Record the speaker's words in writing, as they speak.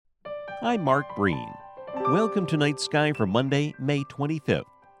I'm Mark Breen. Welcome to Night Sky for Monday, May 25th.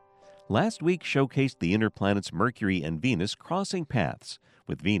 Last week showcased the inner planets Mercury and Venus crossing paths,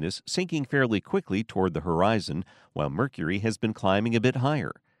 with Venus sinking fairly quickly toward the horizon, while Mercury has been climbing a bit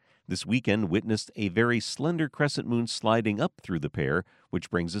higher. This weekend witnessed a very slender crescent moon sliding up through the pair,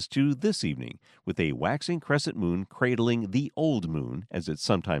 which brings us to this evening, with a waxing crescent moon cradling the old moon, as it's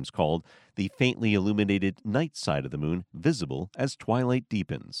sometimes called, the faintly illuminated night side of the moon visible as twilight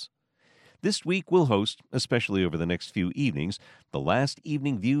deepens. This week will host, especially over the next few evenings, the last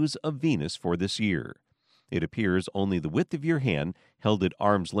evening views of Venus for this year. It appears only the width of your hand, held at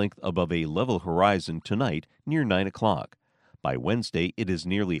arm's length above a level horizon tonight near 9 o'clock. By Wednesday, it is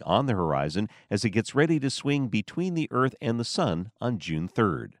nearly on the horizon as it gets ready to swing between the Earth and the Sun on June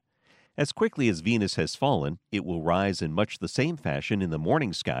 3rd. As quickly as Venus has fallen, it will rise in much the same fashion in the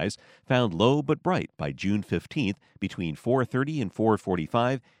morning skies, found low but bright by June 15th between 4:30 and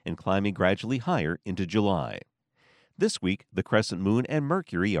 4:45 and climbing gradually higher into July. This week, the crescent moon and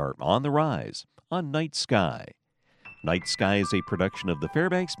Mercury are on the rise on Night Sky. Night Sky is a production of the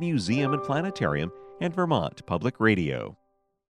Fairbanks Museum and Planetarium and Vermont Public Radio.